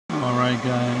Alright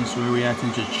guys, we're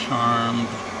reacting to Charmed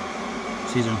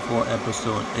Season 4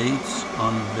 Episode 8,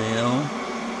 Unveiled.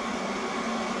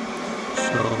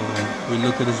 So, we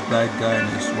look at this black guy and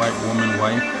this white woman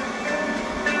wife.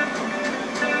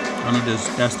 I know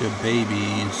that's their baby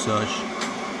and such.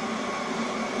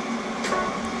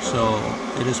 So,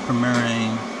 it is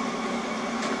premiering.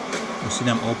 We see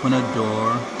them open a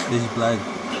door. These black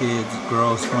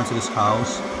girls going to this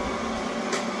house.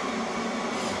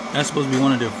 That's supposed to be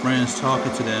one of their friends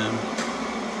talking to them,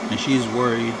 and she's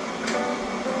worried.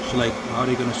 She's like, how are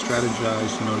they gonna strategize,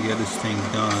 to get this thing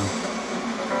done?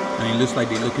 And it looks like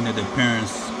they're looking at their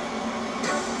parents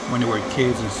when they were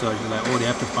kids and such. They're like, oh, they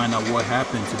have to find out what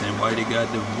happened to them, why they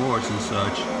got divorced and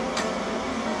such.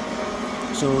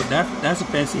 So that's a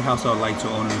fancy house I'd like to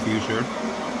own in the future.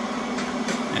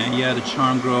 And yeah, the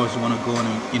charm girls want to go in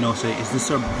and say, is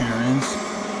this our parents?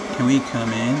 Can we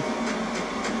come in?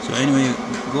 So anyway,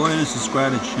 go ahead and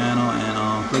subscribe to the channel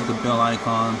and click the bell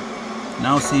icon. And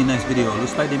I'll see you next video.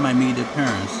 Looks like they might meet their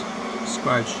parents.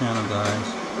 Subscribe to the channel,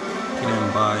 guys. Get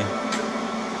in, bye.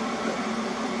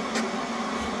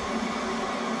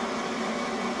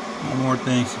 One more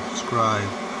thing, subscribe.